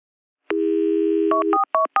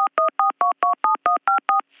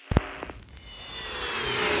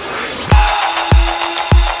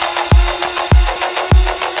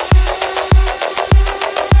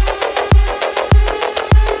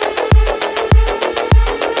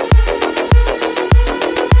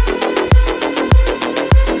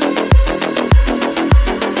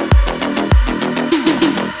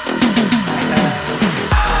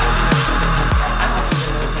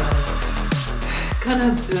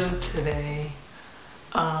do today.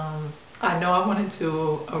 I know I want to do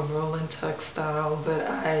a roll and tuck style, but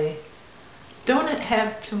I don't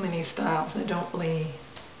have too many styles. I don't really,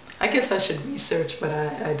 I guess I should research, but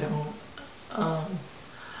I don't.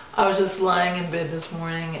 I was just lying in bed this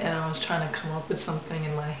morning and I was trying to come up with something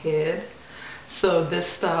in my head. So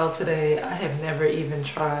this style today I have never even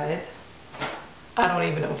tried. I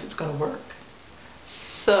don't even know if it's going to work.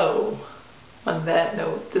 So on that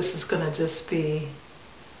note, this is going to just be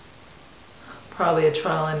probably a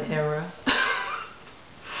trial and error.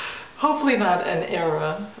 Hopefully not an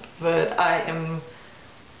error, but I am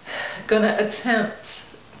going to attempt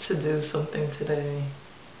to do something today.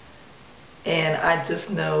 And I just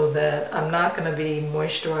know that I'm not going to be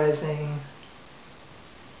moisturizing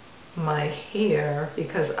my hair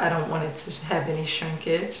because I don't want it to have any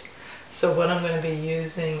shrinkage. So what I'm going to be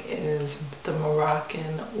using is the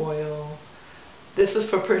Moroccan oil. This is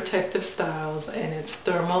for protective styles and it's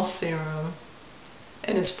thermal serum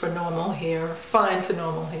and it's for normal hair, fine to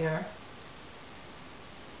normal hair.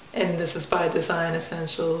 And this is by Design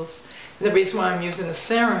Essentials. And the reason why I'm using the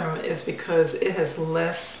serum is because it has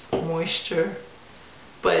less moisture,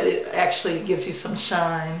 but it actually gives you some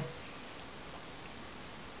shine.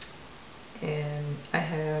 And I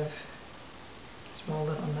have a small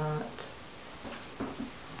little knot.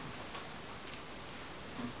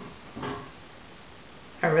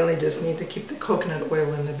 I really just need to keep the coconut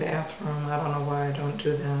oil in the bathroom. I don't know why I don't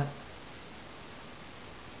do that.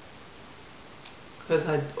 Because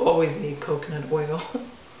I always need coconut oil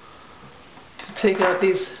to take out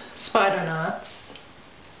these spider knots.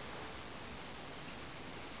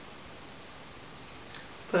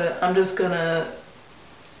 But I'm just gonna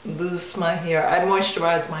loose my hair. I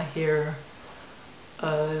moisturize my hair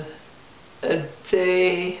a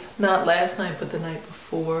day, not last night, but the night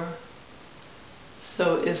before.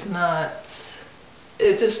 So it's not,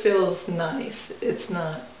 it just feels nice. It's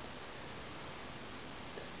not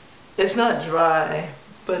dry,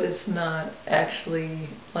 but it's not actually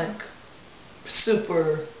like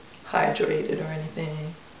super hydrated or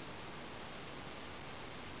anything.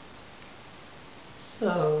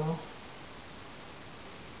 So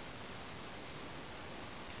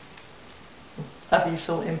I'd be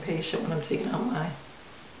so impatient when I'm taking out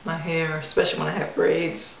my hair, especially when I have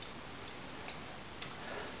braids.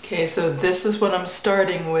 Okay, so this is what I'm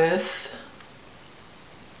starting with.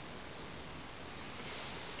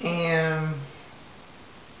 And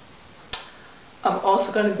I'm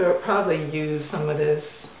also going to probably use some of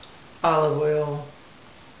this olive oil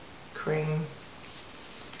cream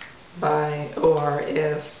by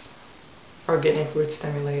ORS, Organic Root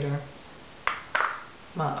Stimulator.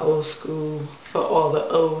 My old school for all the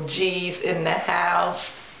OGs in the house.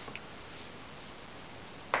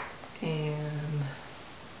 And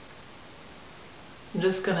I'm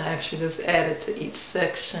just going to actually just add it to each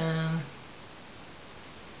section.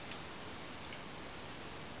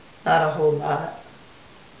 Not a whole lot.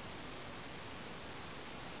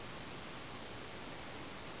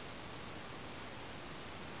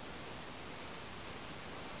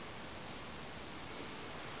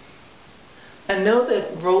 I know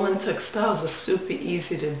that roll and tuck styles are super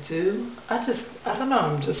easy to do. I don't know,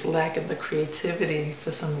 I'm just lacking the creativity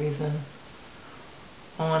for some reason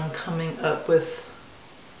on coming up with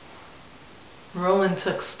roll and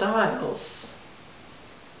tuck styles.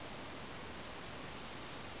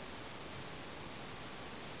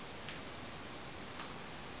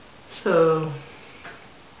 So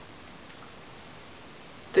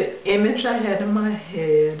the image I had in my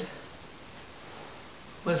head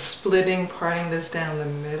was parting this down the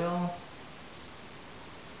middle.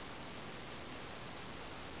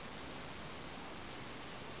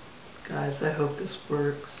 Guys, I hope this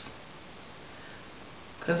works.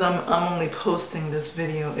 Because I'm only posting this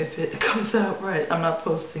video if it comes out right. I'm not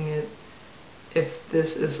posting it if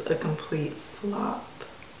this is a complete flop.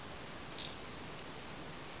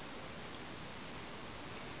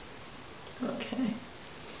 Okay.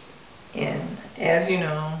 And as you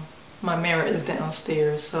know, my mirror is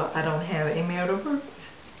downstairs, so I don't have a mirror to work with.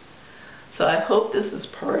 So I hope this is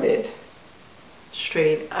parted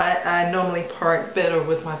straight. I normally part better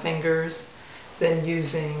with my fingers than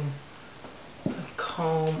using a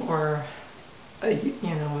comb or a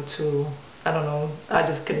tool. I don't know. I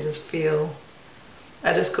just feel.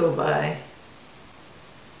 I just go by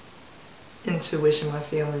intuition, my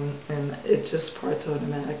feeling, and it just parts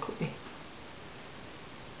automatically.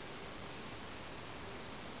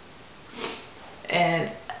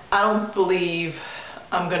 And I don't believe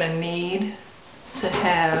I'm gonna need to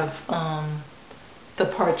have the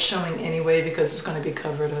parts showing anyway because it's gonna be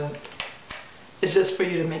covered up. is just for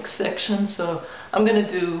you to make sections. So I'm going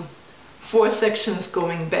to do 4 sections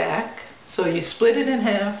going back. So you split it in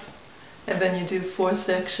half and then you do 4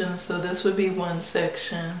 sections. So this would be 1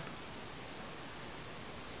 section.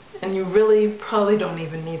 And you really probably don't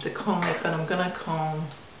even need to comb it, but I'm going to comb.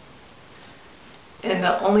 And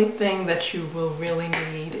the only thing that you will really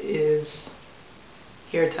need is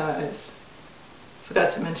hair ties.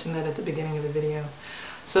 Forgot to mention that at the beginning of the video.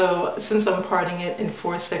 So since I'm parting it in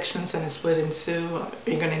 4 sections and it's split in 2,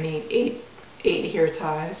 you're going to need 8 hair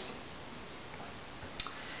ties.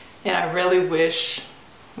 And I really wish,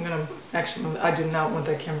 I do not want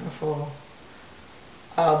that camera to fall.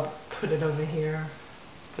 I'll put it over here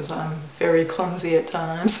because I'm very clumsy at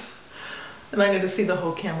times. And I'm going to see the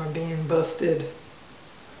whole camera being busted.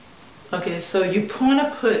 Okay, so you want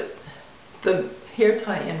to put the hair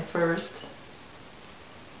tie in first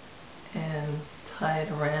and tie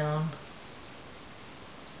it around.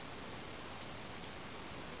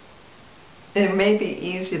 It may be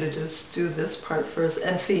easy to just do this part first.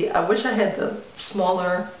 And see, I wish I had the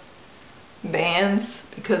smaller bands,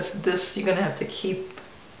 because this you're going to have to keep.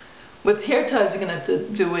 With hair ties, you're going to have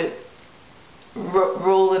to do it,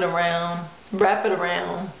 roll it around, wrap it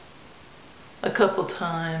around a couple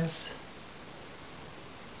times,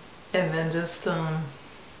 and then just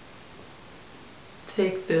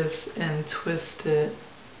take this and twist it.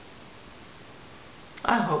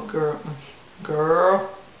 I hope,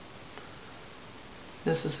 girl,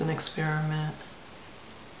 this is an experiment.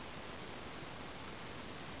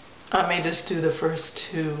 I may just do the first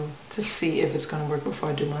 2 to see if it's going to work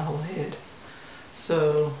before I do my whole head.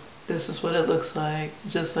 So this is what it looks like,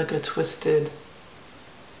 just like a twisted,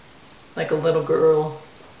 like a little girl,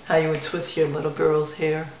 how you would twist your little girl's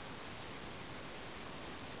hair.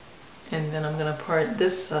 And then I'm going to part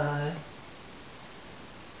this side,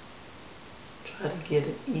 try to get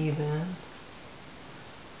it even.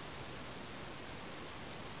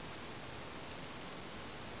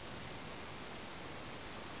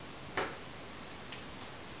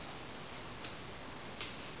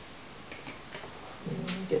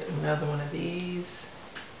 Get another one of these.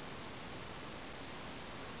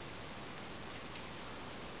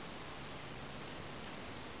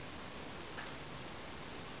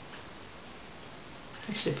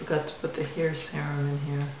 Actually forgot to put the hair serum in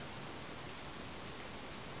here.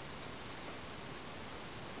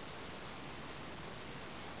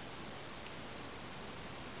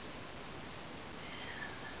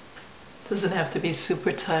 Doesn't have to be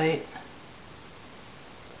super tight.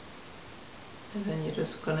 And then you're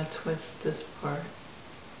just going to twist this part.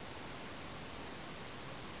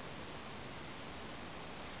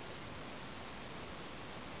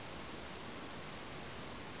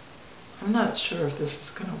 I'm not sure if this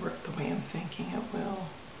is going to work the way I'm thinking it will.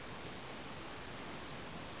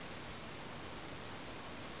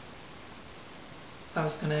 I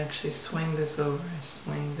was going to actually swing this over and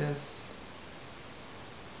swing this.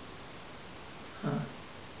 Huh.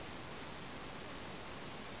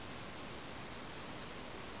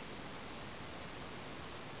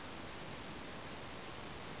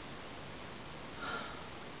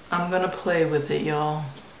 I'm going to play with it, y'all.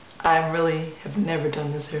 I really have never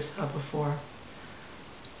done this hairstyle before.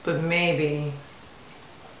 But maybe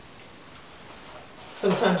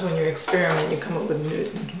sometimes when you experiment, you come up with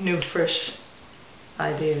new fresh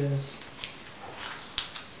ideas.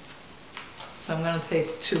 So I'm going to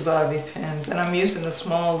take 2 bobby pins, and I'm using the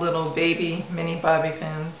small little baby mini bobby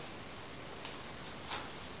pins.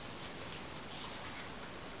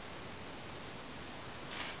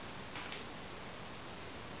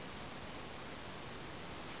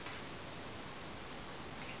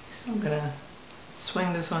 So I'm going to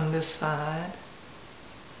swing this on this side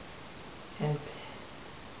and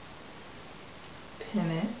pin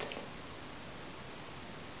it.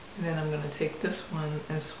 And then I'm going to take this one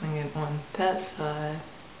and swing it on that side.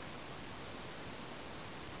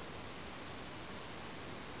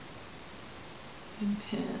 And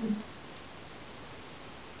pin.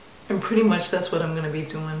 And pretty much that's what I'm going to be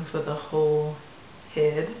doing for the whole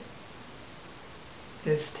head.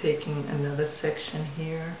 Is taking another section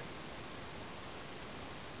here.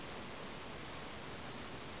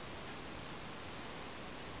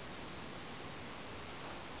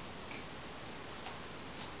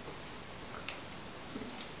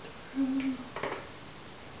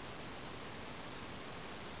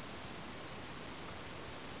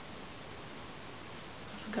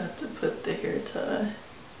 I forgot to put the hair tie.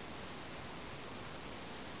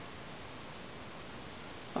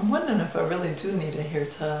 I'm wondering if I really do need a hair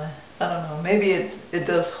tie. I don't know. Maybe it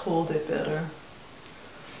does hold it better.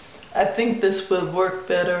 I think this would work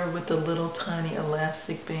better with the little tiny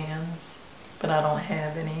elastic bands. but I don't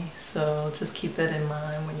have any, so just keep that in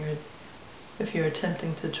mind when if you're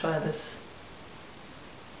attempting to try this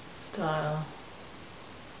style.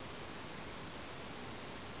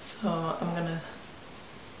 So I'm gonna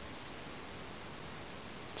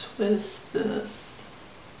twist this.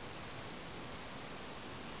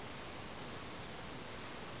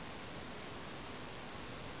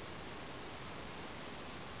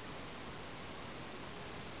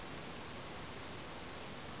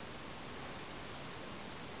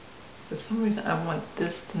 For some reason I want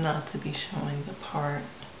this not to be showing the part,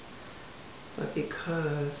 but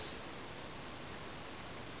because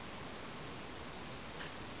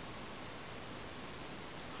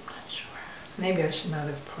I'm not sure. Maybe I should not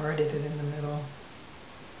have parted it in the middle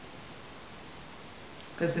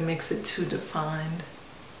because it makes it too defined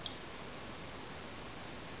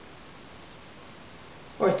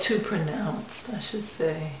or too pronounced, I should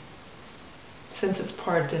say. Since it's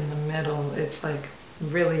parted in the middle, it's like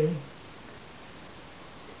really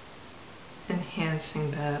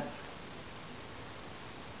enhancing that.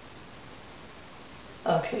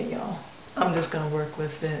 Okay, y'all, I'm just gonna work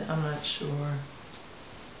with it. I'm not sure.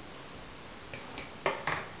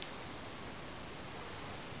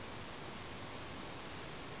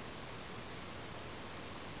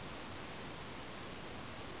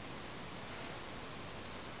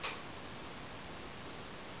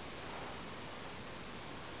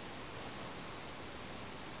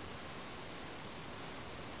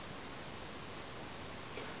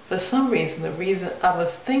 For some reason, the reason I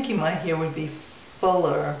was thinking my hair would be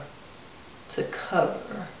fuller to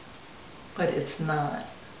cover, but it's not.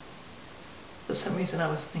 For some reason I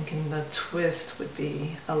was thinking the twist would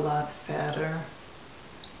be a lot fatter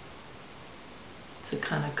to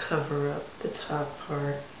kind of cover up the top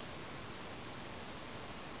part.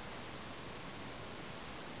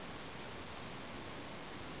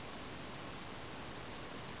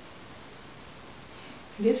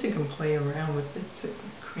 I guess you can play around with it to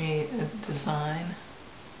create a design.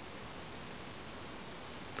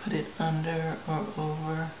 Put it under or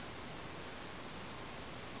over.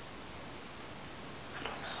 I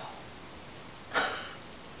don't know.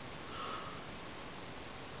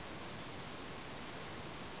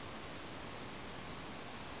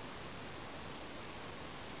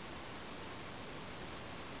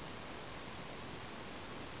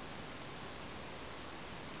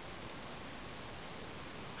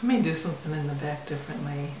 I may do something in the back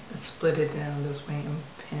differently and split it down this way and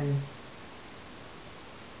pin.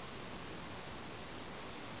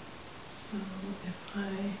 So if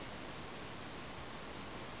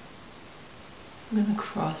I'm going to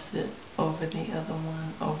cross it over the other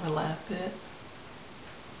one, overlap it.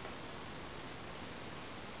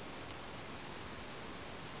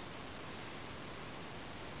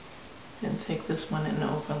 And take this one and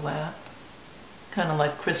overlap, kind of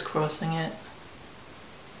like crisscrossing it.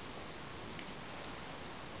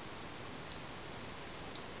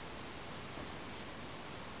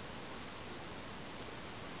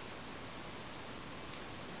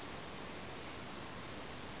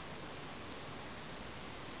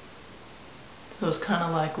 So it's kind of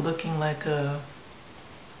like looking like a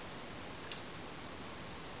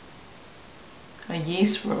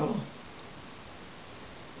yeast roll.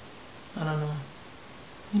 I don't know.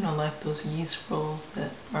 You know, like those yeast rolls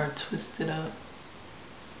that are twisted up.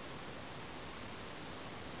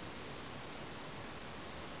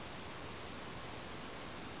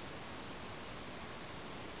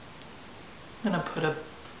 I'm gonna put a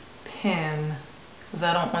pin because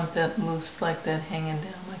I don't want that loose like that, hanging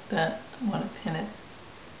down like that. I want to pin it.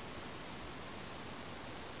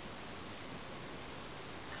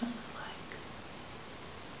 Kind of like.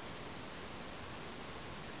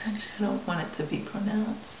 Actually, I don't want it to be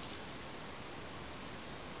pronounced.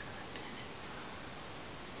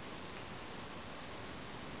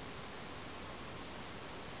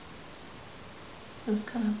 Just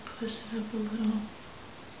kind of push it up a little.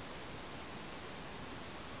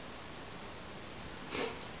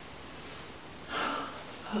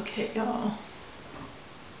 Okay, y'all.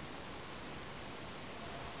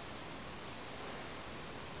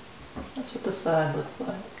 That's what the side looks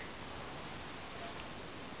like.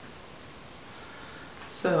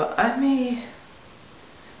 So I may,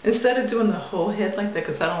 instead of doing the whole head like that,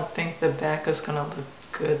 because I don't think the back is going to look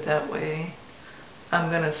good that way, I'm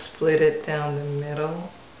going to split it down the middle.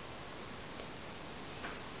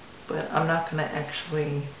 But I'm not going to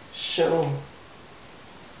actually show,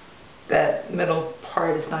 that middle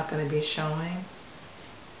part is not going to be showing.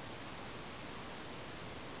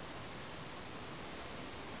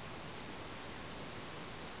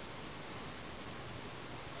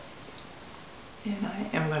 And I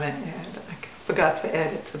am going to add forgot to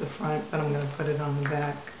add it to the front, but I'm going to put it on the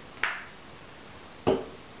back.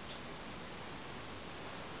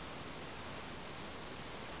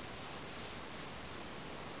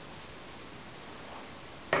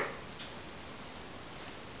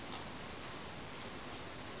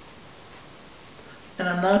 And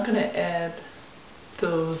I'm not going to add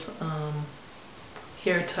those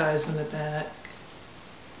hair ties in the back.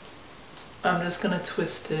 I'm just going to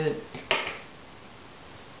twist it.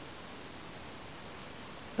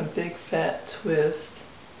 A big fat twist.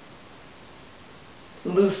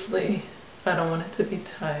 Loosely. I don't want it to be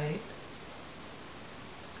tight.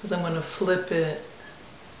 Because I'm going to flip it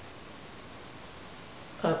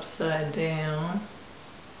upside down.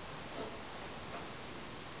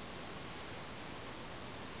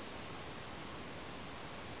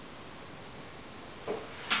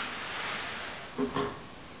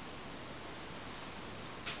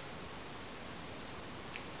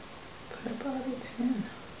 Put a bobby pin.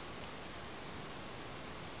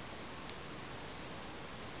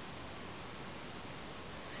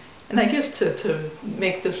 And I guess to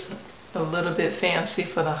make this a little bit fancy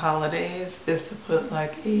for the holidays is to put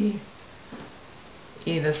like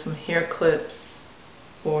either some hair clips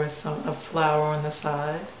or a flower on the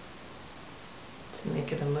side to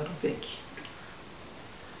make it a little bit cute.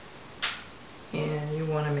 And you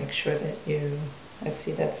want to make sure that I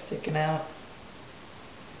see that sticking out.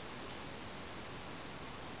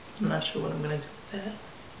 I'm not sure what I'm going to do with that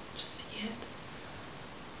just yet.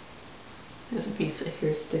 There's a piece of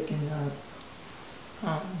hair sticking up.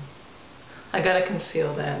 I gotta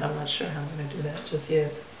conceal that. I'm not sure how I'm gonna do that just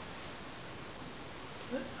yet.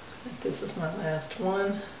 But I think this is my last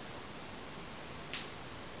one.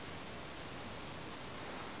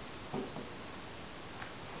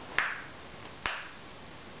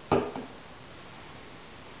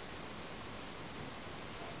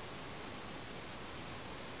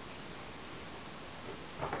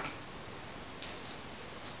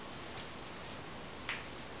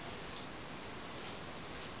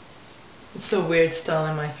 It's so weird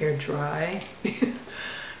styling my hair dry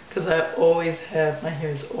because I always have, my hair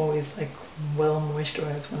is always like well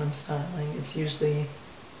moisturized when I'm styling. It's usually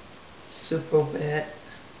super wet.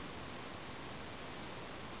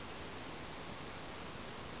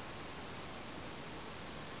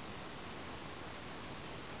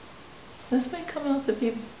 This may come out to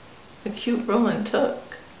be a cute roll and tuck.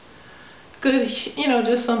 Good, you know,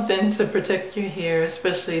 just something to protect your hair,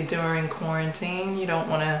 especially during quarantine. You don't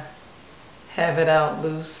want to have it out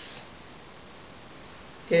loose.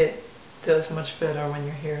 It does much better when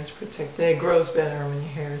your hair is protected. It grows better when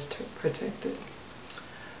your hair is protected.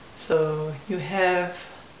 So you have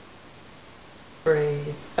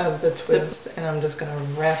braid of the twist, and I'm just going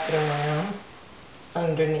to wrap it around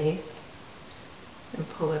underneath and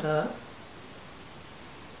pull it up.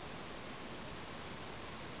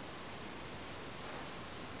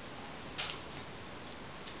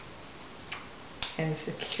 And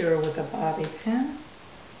secure with a bobby pin.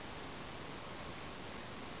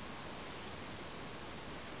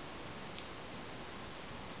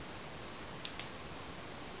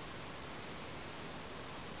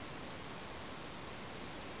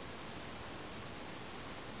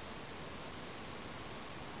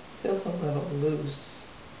 Feels a little loose.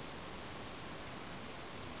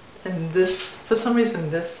 And this, for some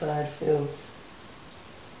reason, this side feels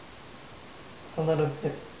a little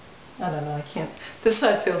bit, I don't know, I can't. This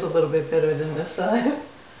side feels a little bit better than this side.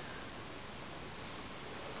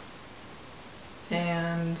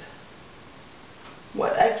 And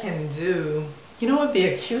what I can do, you know what would be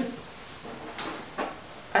a cute,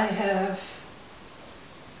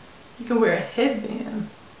 you can wear a headband.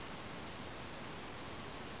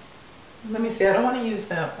 Let me see, I don't want to use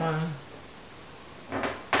that one.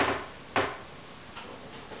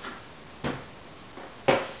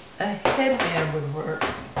 A headband would work.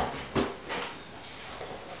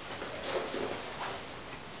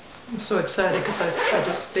 I'm so excited because I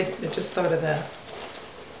just thought of that.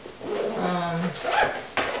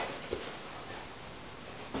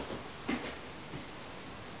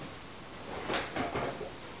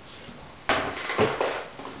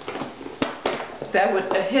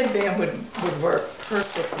 A headband would work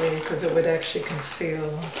perfectly because it would actually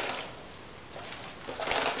conceal.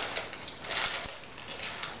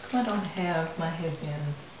 I don't have my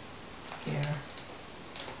headbands here.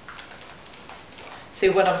 See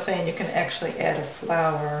what I'm saying? You can actually add a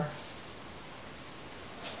flower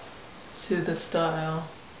to the style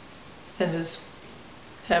and just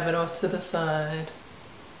have it off to the side.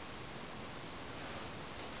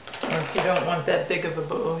 Or if you don't want that big of a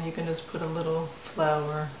bow, you can just put a little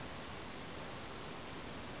flower.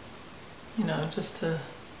 you know, just to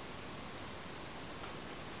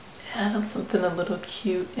add something a little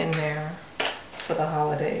cute in there for the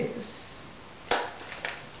holidays.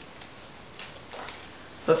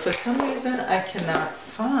 But for some reason I cannot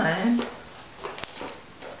find,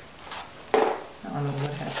 I don't know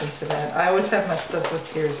what happened to that. I always have my stuff with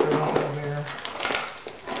here, so I don't know where.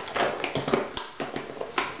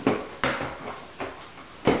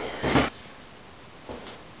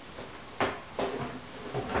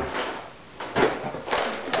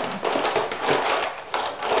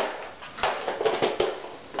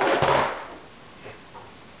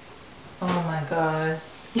 Oh my God.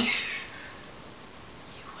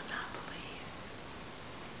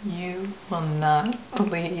 You will not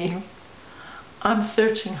believe. I'm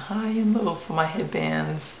searching high and low for my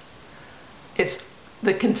headbands. It's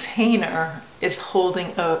the container is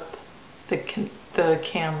holding up the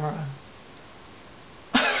camera.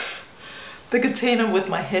 The container with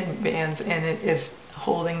my headbands in it is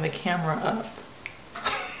holding the camera up.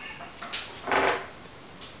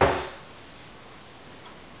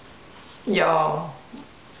 Y'all,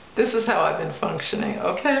 this is how I've been functioning,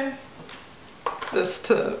 okay? This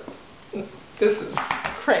is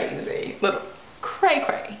crazy, little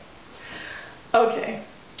cray. Okay,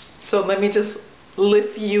 so let me just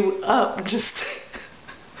lift you up,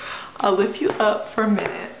 I'll lift you up for a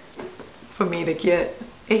minute for me to get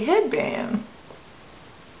a headband.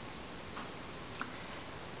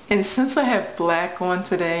 And since I have black on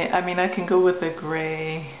today, I mean, I can go with a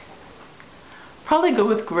gray, probably go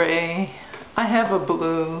with gray. I have a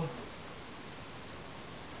blue.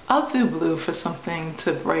 I'll do blue for something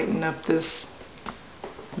to brighten up this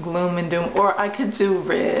gloom and doom. Or I could do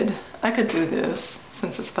red. I could do this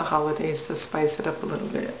since it's the holidays to spice it up a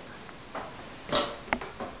little bit.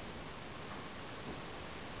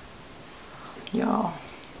 Y'all,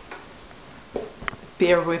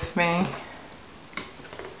 bear with me.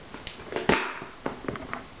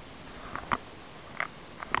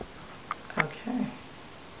 Okay.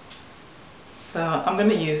 So I'm going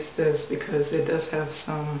to use this because it does have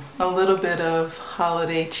a little bit of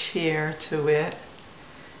holiday cheer to it.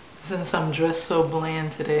 Since I'm dressed so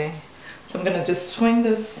bland today. So I'm going to just swing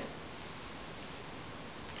this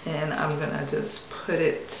and I'm going to just put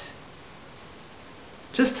it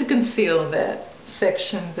just to conceal that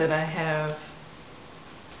section that I have.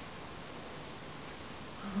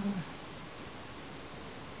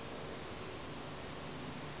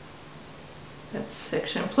 That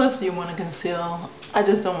section. Plus you want to conceal, I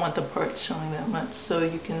just don't want the part showing that much, so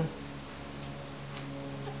you can,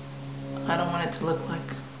 I don't want it to look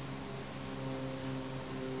like,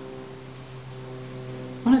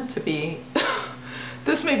 I want it to be,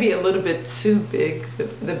 this may be a little bit too big,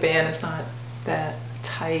 the band is not that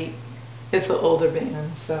tight, it's an older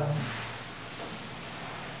band, so.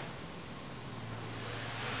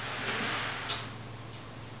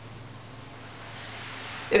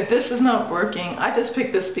 If this is not working, I just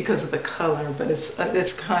picked this because of the color, but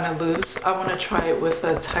it's kind of loose. I want to try it with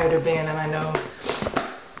a tighter band, and I know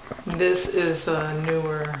this is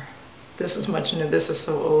newer. This is much new. This is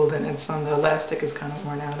so old, and it's on the elastic is kind of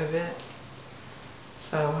worn out of it.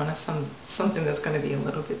 So I want something that's going to be a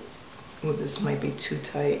little bit. Ooh, this might be too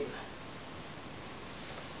tight.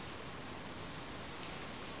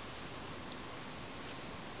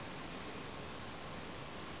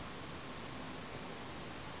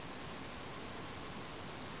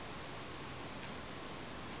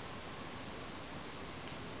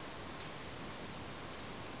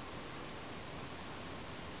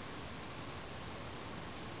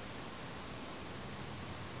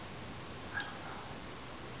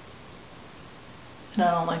 And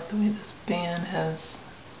I don't like the way this band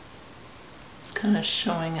it's kind of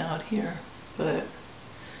showing out here, but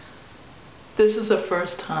this is the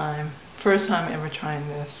first time ever trying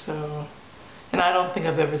this, so, and I don't think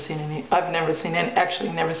I've never seen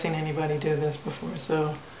anybody do this before,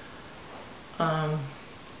 so,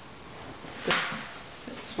 this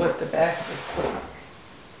is what the back looks like.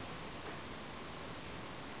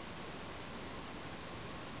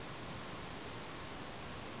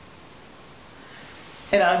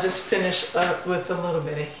 And I'll just finish up with a little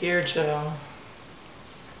bit of hair gel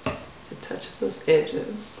to touch those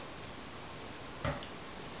edges.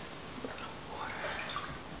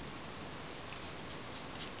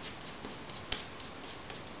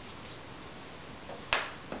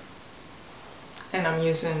 And I'm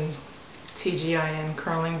using TGIN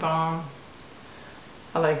curling balm.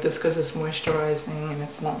 I like this because it's moisturizing and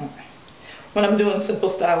it's not. When I'm doing simple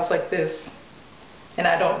styles like this, and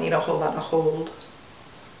I don't need a whole lot of hold,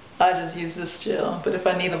 I just use this gel. But if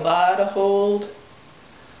I need a lot of hold,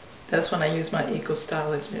 that's when I use my Eco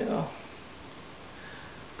Styler gel.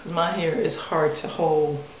 because my hair is hard to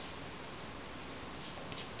hold.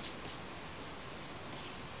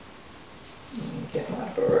 Let me get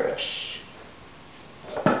my brush.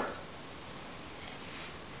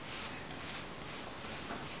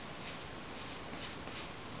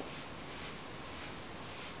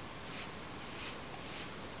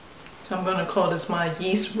 So I'm going to call this my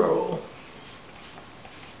yeast roll.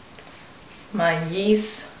 My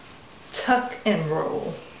yeast tuck and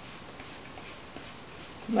roll.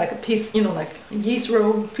 Like a piece, you know, like a yeast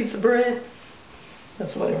roll piece of bread.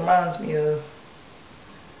 That's what it reminds me of.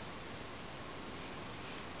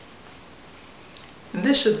 And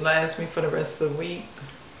this should last me for the rest of the week.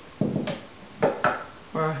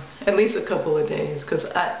 Or at least a couple of days, because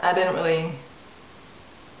I didn't really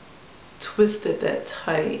twist it that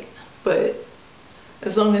tight. But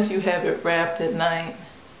as long as you have it wrapped at night,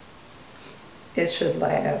 it should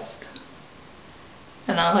last.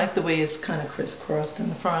 And I like the way it's kind of crisscrossed in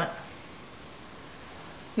the front.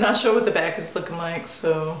 Not sure what the back is looking like,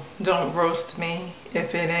 so don't roast me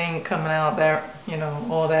if it ain't coming out that, you know,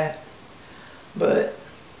 all that. But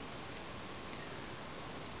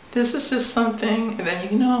this is just something, and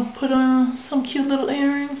then you know, put on some cute little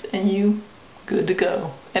earrings and you good to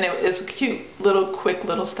go. And it's a cute little quick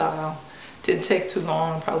little style. Didn't take too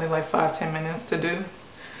long, probably like 5-10 minutes to do.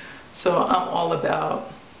 So I'm all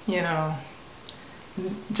about, you know,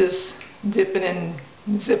 just dipping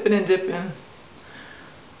and zipping and dipping.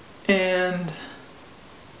 And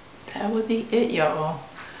that would be it, y'all.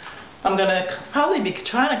 I'm gonna probably be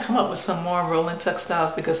trying to come up with some more rolling tuck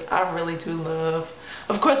styles, because I really do love,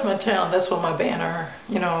 of course, my channel. That's what my banner,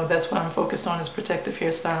 you know, that's what I'm focused on, is protective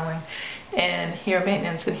hairstyling and hair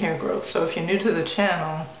maintenance and hair growth. So if you're new to the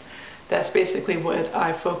channel, that's basically what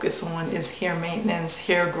I focus on, is hair maintenance,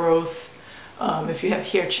 hair growth. If you have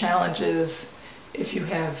hair challenges, if you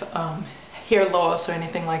have hair loss or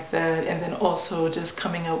anything like that, and then also just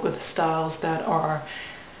coming up with styles that are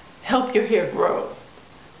help your hair grow.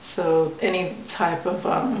 So any type of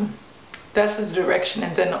that's the direction.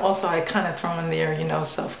 And then also I kind of throw in there, you know,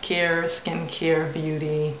 self-care, skincare,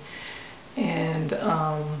 beauty, and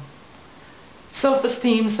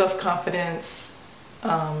self-esteem, self-confidence,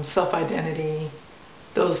 self-identity,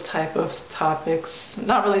 those type of topics.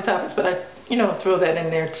 Not really topics, but I, you know, throw that in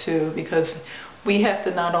there too, because we have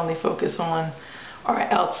to not only focus on our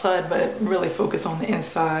outside, but really focus on the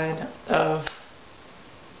inside of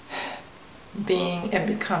being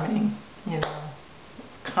and becoming, you know.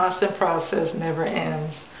 Constant process never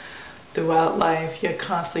ends. Throughout life, you're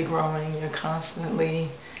constantly growing, you're constantly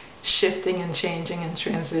shifting and changing and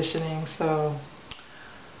transitioning. So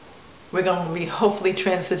we're going to be hopefully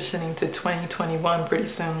transitioning to 2021 pretty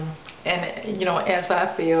soon. And you know, as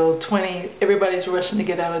I feel, everybody's rushing to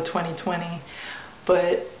get out of 2020,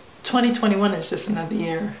 but 2021 is just another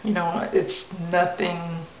year. You know, it's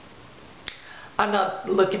nothing. I'm not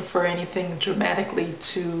looking for anything dramatically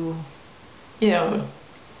to, you know,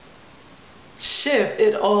 shift.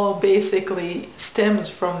 It all basically stems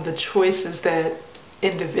from the choices that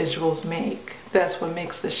individuals make. That's what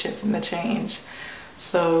makes the shift and the change.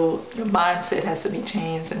 So your mindset has to be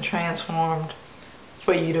changed and transformed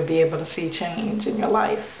for you to be able to see change in your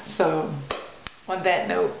life. So on that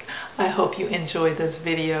note, I hope you enjoyed this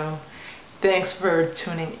video. Thanks for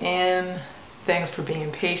tuning in. Thanks for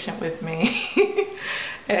being patient with me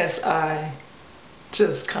as I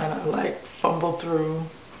just kind of like fumble through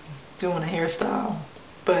doing a hairstyle.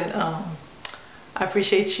 But I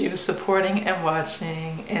appreciate you supporting and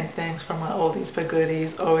watching, and thanks for my oldies but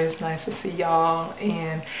goodies. Always nice to see y'all,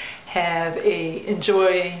 and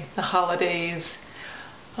enjoy the holidays.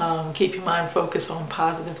 Keep your mind focused on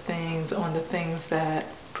positive things, on the things that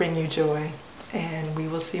bring you joy, and we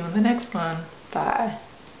will see you in the next one. Bye.